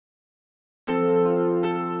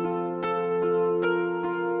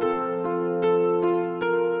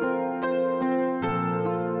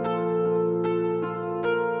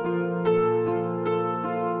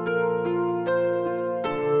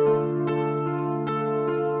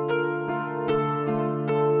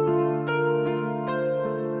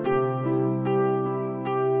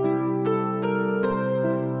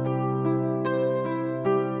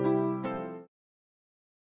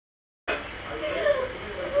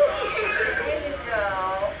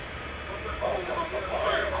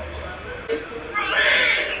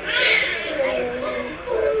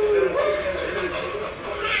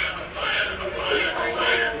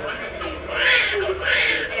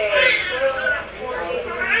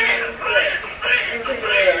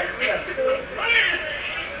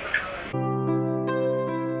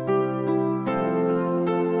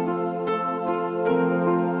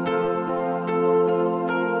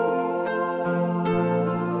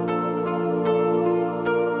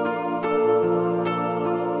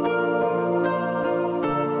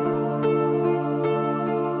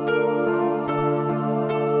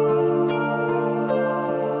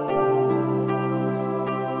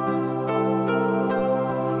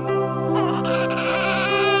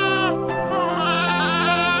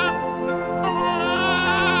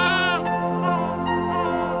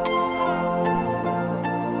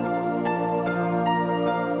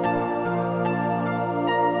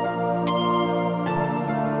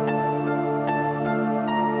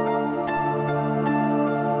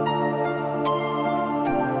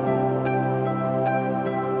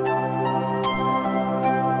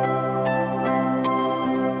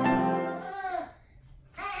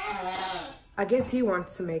I guess he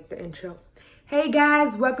wants to make the intro. Hey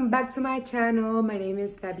guys, welcome back to my channel. My name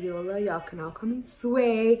is Fabiola. Y'all can all call me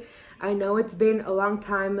Sway. I know it's been a long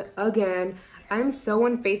time again. I'm so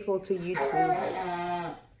unfaithful to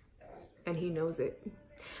YouTube. And he knows it.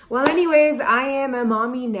 Well, anyways, I am a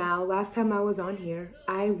mommy now. Last time I was on here,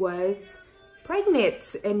 I was pregnant.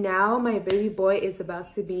 And now my baby boy is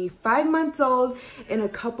about to be 5 months old in a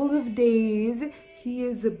couple of days. He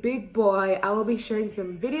is a big boy. I will be sharing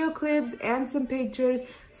some video clips and some pictures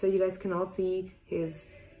so you guys can all see his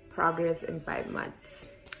progress in 5 months.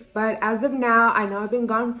 But as of now, I know I've been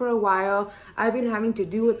gone for a while. I've been having to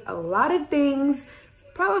do with a lot of things.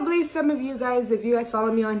 Probably some of you guys, if you guys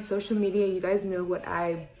follow me on social media, you guys know what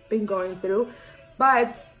I've been going through.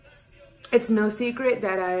 But it's no secret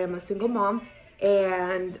that I am a single mom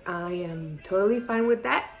and I am totally fine with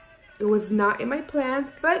that. It was not in my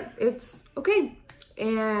plans, but it's okay.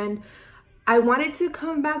 And I wanted to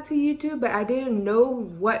come back to YouTube, but I didn't know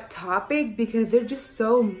what topic because there's just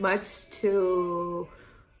so much to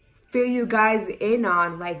fill you guys in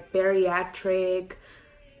on, like bariatric,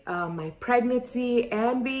 my pregnancy,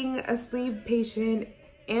 and being a sleep patient,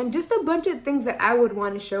 and just a bunch of things that I would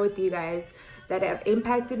want to share with you guys that have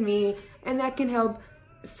impacted me and that can help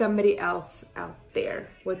somebody else out there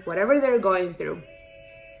with whatever they're going through.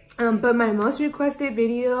 But my most requested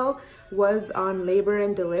video was on labor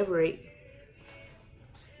and delivery.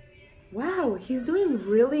 Wow, he's doing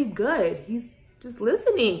really good. He's just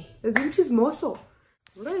listening. Es un chismoso.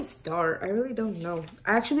 Where do I start? I really don't know.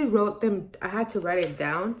 I actually wrote them. I had to write it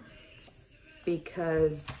down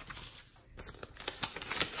because...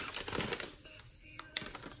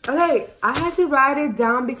 Okay, I had to write it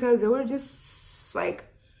down because they were just like...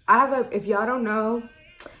 if y'all don't know,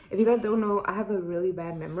 if you guys don't know, I have a really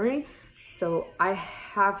bad memory. So I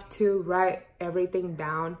have to write everything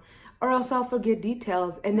down or else I'll forget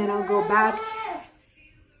details. And then I'll go back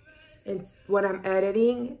and when I'm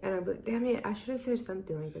editing and I'm like, damn it, I should have said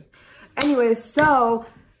something like this. Anyway, so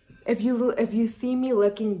if you see me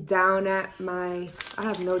looking down at I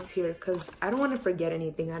have notes here because I don't want to forget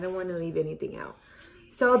anything. I don't want to leave anything out.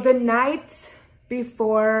 So the night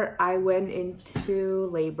before I went into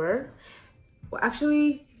labor, well,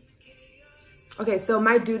 actually, okay, so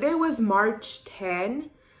my due date was March 10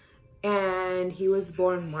 and he was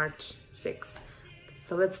born March 6.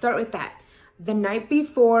 So let's start with that. The night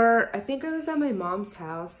before, I think I was at my mom's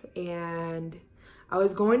house and I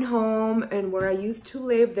was going home, and where I used to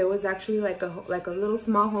live, there was actually like a little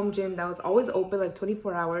small home gym that was always open like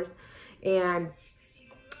 24 hours. And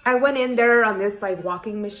I went in there on this like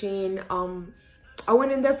walking machine. I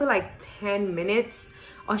went in there for like 10 minutes.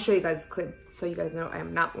 I'll show you guys a clip so you guys know I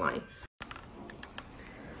am not lying.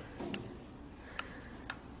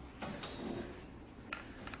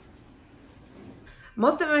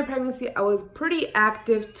 Most of my pregnancy, I was pretty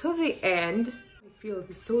active till the end. I feel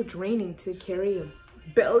it's so draining to carry a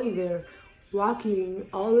belly there, walking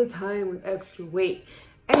all the time with extra weight.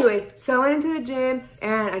 Anyway, so I went into the gym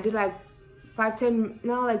and I did like 10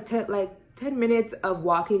 minutes of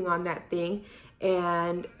walking on that thing.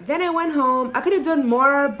 And then I went home. I could have done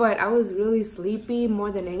more, but I was really sleepy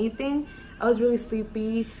more than anything. I was really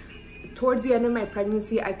sleepy. Towards the end of my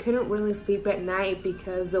pregnancy, I couldn't really sleep at night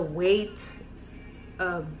because the weight,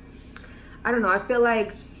 I don't know, I feel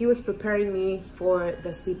like he was preparing me for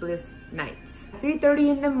the sleepless nights. 3:30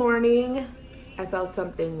 in the morning, I felt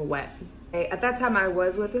something wet. At that time, I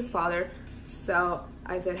was with his father. So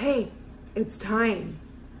I said, hey, it's time.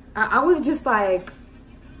 I was just like,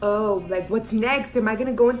 oh, like what's next? Am I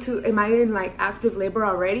in like active labor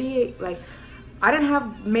already? Like, I didn't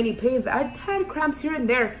have many pains. I had cramps here and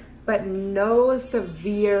there, but no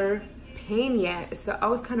severe pain yet. So I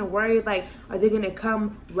was kind of worried, like, are they gonna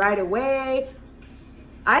come right away?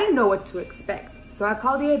 I didn't know what to expect. So I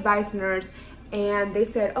called the advice nurse and they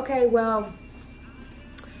said, okay, well,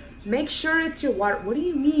 make sure it's your water. What do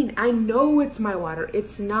you mean? I know it's my water.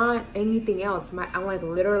 It's not anything else. I'm like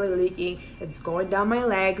literally leaking. It's going down my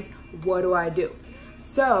legs. What do I do?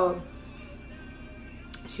 So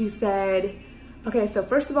she said, okay, so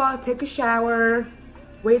first of all, take a shower,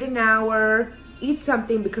 wait an hour, eat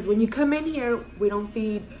something, because when you come in here, we don't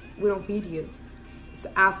feed you. So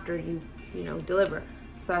after you deliver.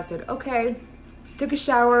 So I said, okay, took a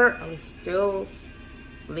shower. I was still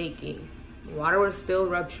leaking. Water was still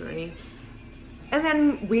rupturing. And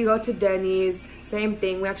then we go to Denny's, same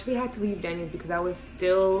thing. We actually had to leave Denny's because I was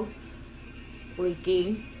still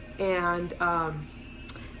leaking. And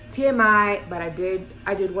TMI, but I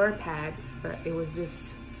did wear a pad, but it was just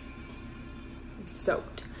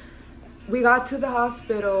soaked. We got to the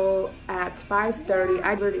hospital at 5:30.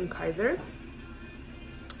 I delivered in Kaiser.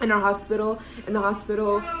 in our hospital. And the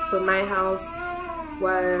hospital from my house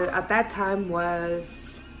was, at that time, was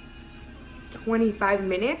 25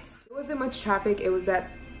 minutes. It wasn't much traffic. It was at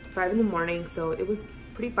 5 in the morning, so it was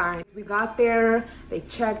pretty fine. We got there, they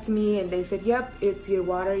checked me, and they said, yep, it's your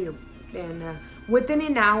water. And within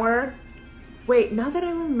an hour, wait, now that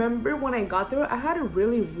I remember, when I got there, I had a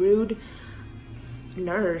really rude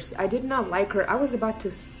nurse. I did not like her. I was about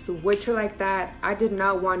to switch her like that. I did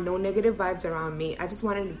not want no negative vibes around me. I just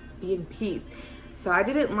wanted to be in peace. So I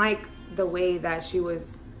didn't like the way that she was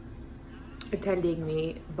attending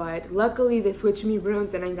me, but luckily they switched me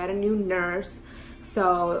rooms and I got a new nurse,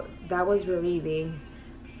 so that was relieving.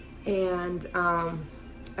 And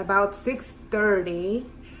about 6:30,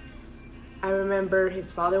 I remember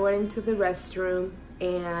his father went into the restroom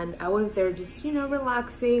and I was there just, you know,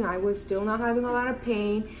 relaxing. I was still not having a lot of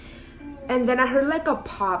pain. And then I heard like a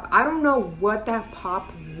pop. I don't know what that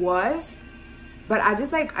pop was, but I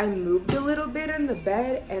just like, I moved a little bit in the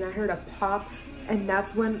bed and I heard a pop. And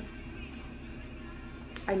that's when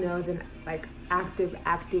I know I was in like active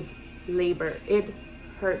labor. It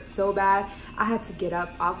hurt so bad. I had to get up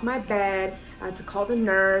off my bed. I had to call the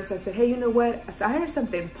nurse. I said, hey, you know what? I heard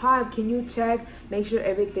something pop. Can you check? Make sure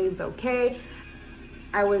everything's okay.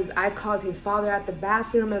 I called his father at the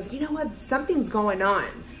bathroom. I was like, you know what? Something's going on.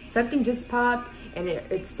 Something just popped and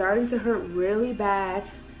it's starting to hurt really bad.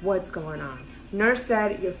 What's going on? Nurse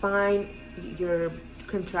said, you're fine. Your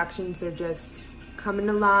contractions are just coming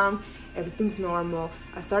along. Everything's normal.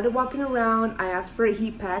 I started walking around. I asked for a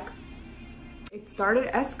heat pack. It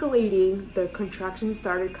started escalating. The contractions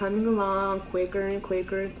started coming along quicker and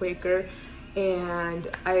quicker and quicker. And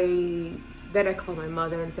then I called my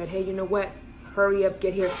mother and said, hey, you know what? Hurry up,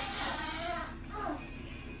 get here.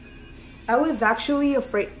 I was actually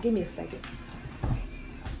afraid. Give me a second.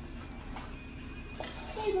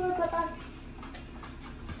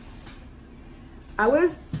 I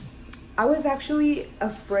was actually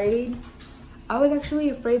afraid. I was actually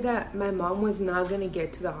afraid that my mom was not gonna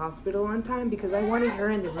get to the hospital on time because I wanted her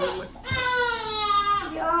in the room with.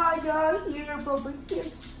 Yeah, here, Bubba.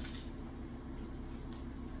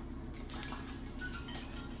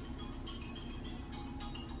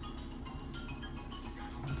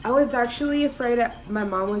 I was actually afraid that my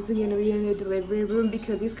mom wasn't gonna be in the delivery room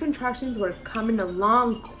because these contractions were coming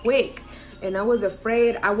along quick, and I was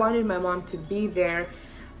afraid. I wanted my mom to be there.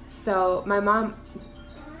 So my mom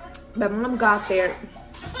got there.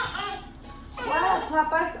 What,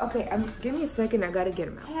 Papas? Okay, give me a second. I gotta get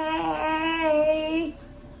him out. Hey.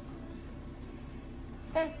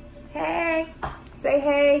 Hey. Say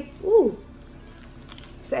hey. Ooh.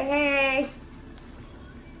 Say hey.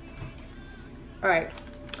 All right.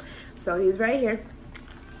 So he's right here.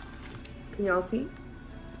 Can y'all see?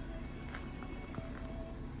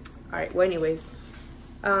 All right. Well, anyways,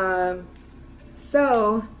 so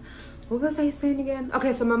what was I saying again?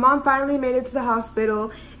 Okay, so my mom finally made it to the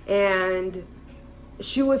hospital, and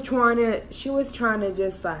she was trying to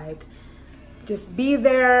just be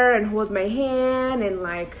there and hold my hand and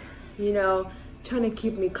like, you know, trying to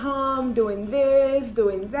keep me calm, doing this,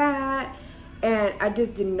 doing that. And I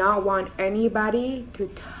just did not want anybody to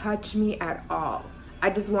touch me at all.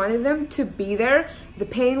 I just wanted them to be there. The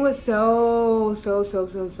pain was so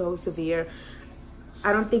severe.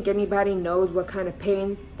 I don't think anybody knows what kind of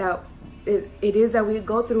pain that it is that we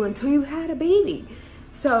go through until you had a baby.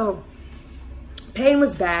 So pain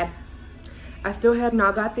was bad. I still had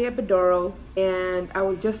not got the epidural, and I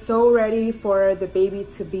was just so ready for the baby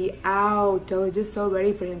to be out. I was just so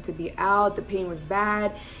ready for him to be out. The pain was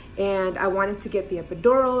bad, and I wanted to get the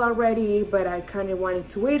epidural already, but I kind of wanted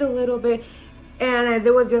to wait a little bit. And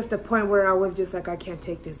there was just a point where I was just like, I can't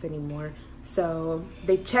take this anymore. So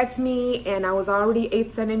they checked me, and I was already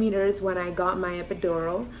 8 centimeters when I got my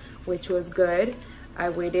epidural, which was good. I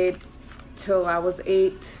waited till I was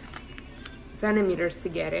 8 centimeters to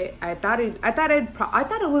get it. I thought it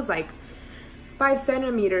was like 5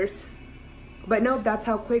 centimeters, but no, that's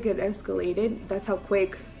how quick it escalated. That's how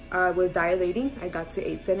quick I was dilating. I got to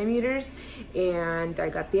 8 centimeters, and I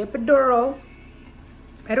got the epidural.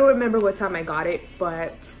 I don't remember what time I got it,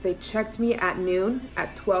 but they checked me at noon,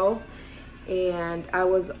 at 12. And I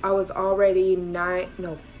was already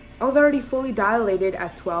fully dilated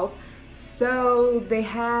at 12. So they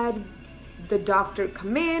had the doctor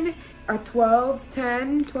come in at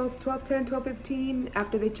 12:15.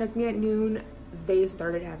 After they checked me at noon, they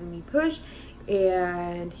started having me push,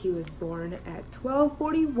 and he was born at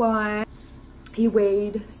 12:41. He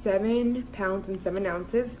weighed 7 pounds and 7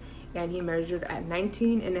 ounces, and he measured at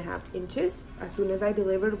 19.5 inches. As soon as I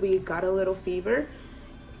delivered, we got a little fever.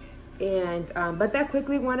 And but that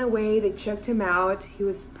quickly went away. They checked him out. He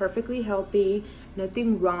was perfectly healthy,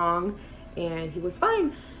 nothing wrong, and he was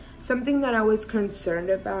fine. Something that I was concerned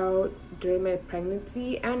about during my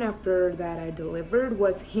pregnancy and after that I delivered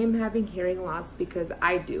was him having hearing loss, because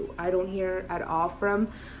I don't hear at all from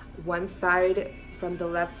one side, from the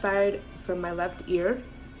left side, from my left ear.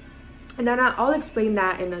 And then I'll explain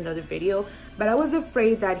that in another video, but I was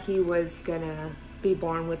afraid that he was gonna be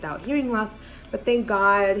born without hearing loss. But thank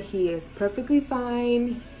God he is perfectly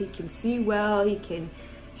fine. He can see well, he can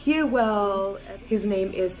hear well. His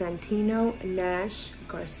name is Santino Nash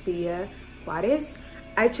Garcia Juarez.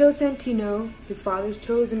 I chose Santino, his father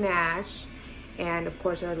chose Nash, and of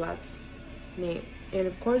course our last name,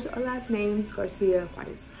 is Garcia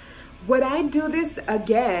Juarez. Would I do this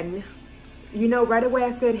again? You know, right away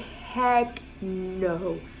I said, heck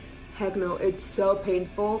no. Heck no, it's so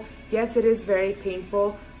painful. Yes, it is very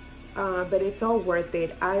painful. But it's all worth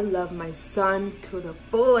it. I love my son to the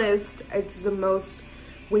fullest. It's the most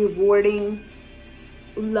rewarding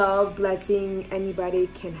love blessing anybody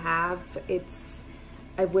can have.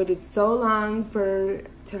 I've waited so long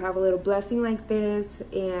to have a little blessing like this,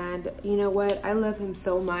 and you know what, I love him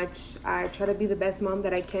so much. I try to be the best mom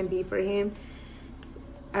that I can be for him.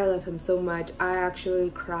 I love him so much. I actually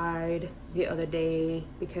cried the other day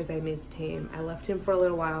because I missed him. I left him for a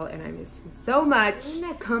little while and I missed him so much. And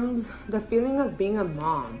that comes the feeling of being a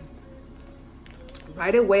mom.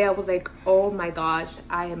 Right away I was like, oh my gosh,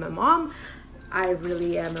 I am a mom. I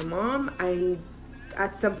really am a mom.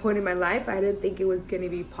 At some point in my life, I didn't think it was gonna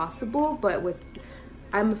be possible, but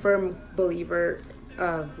I'm a firm believer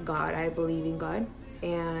of God. I believe in God,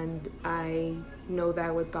 and I know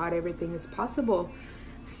that with God everything is possible.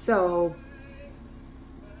 So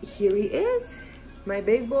here he is, my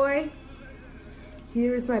big boy.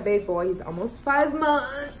 Here is my big boy. He's almost 5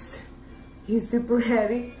 months. He's super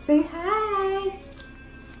heavy. Say hi.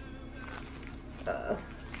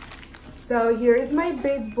 So here is my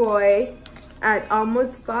big boy at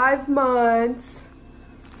almost 5 months.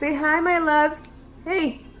 Say hi, my loves.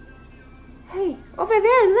 Hey, hey, over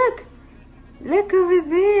there, look. Look over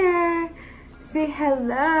there. Say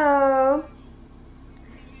hello.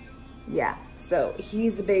 Yeah, so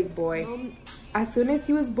he's a big boy. As soon as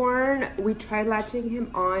he was born, we tried latching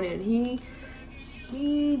him on, and he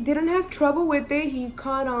didn't have trouble with it. He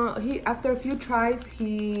caught on. After a few tries,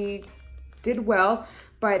 he did well,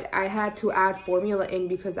 but I had to add formula in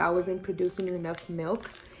because I wasn't producing enough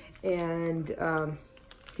milk, and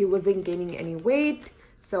he wasn't gaining any weight,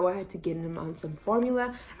 so I had to get him on some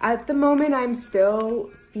formula. At the moment, I'm still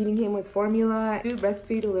feeding him with formula. I do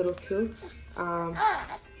breastfeed a little too.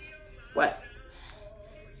 What?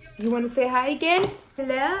 You want to say hi again?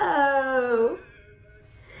 Hello.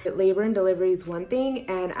 Labor and delivery is one thing,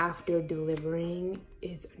 and after delivering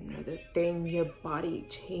is another thing. Your body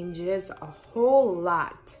changes a whole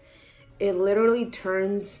lot. It literally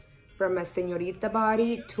turns from a señorita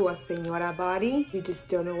body to a señora body. You just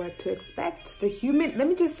don't know what to expect. Let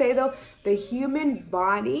me just say though, the human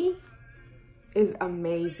body is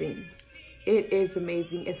amazing. It is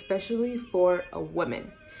amazing, especially for a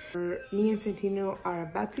woman. Me and Santino are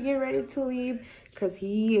about to get ready to leave because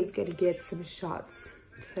he is gonna get some shots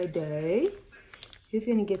today. He's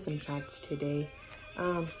gonna get some shots today.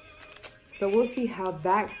 So we'll see how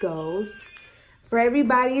that goes. For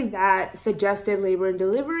everybody that suggested labor and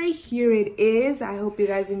delivery, here it is. I hope you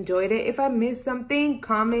guys enjoyed it. If I missed something,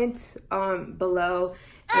 comment below.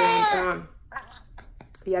 And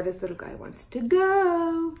yeah, this little guy wants to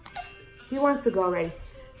go. He wants to go already.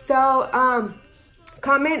 So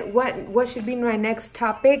comment what should be my next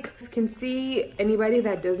topic. You can see anybody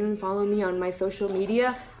that doesn't follow me on my social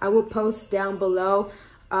media, I will post down below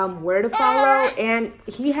where to follow. And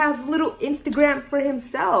he has a little Instagram for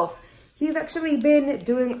himself. He's actually been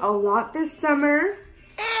doing a lot this summer.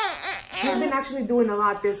 He's been actually doing a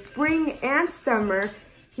lot this spring and summer.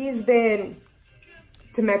 He's been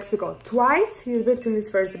to Mexico twice. He's been to his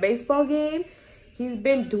first baseball game. He's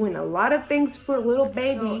been doing a lot of things for little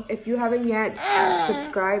baby. If you haven't yet,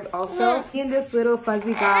 subscribe also. Me and this little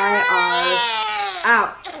fuzzy guy are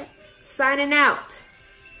out. Signing out.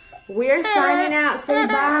 We're signing out. Say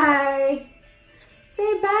bye.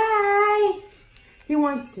 Say bye. He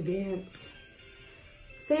wants to dance.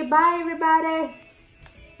 Say bye, everybody.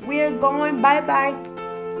 We're going bye-bye.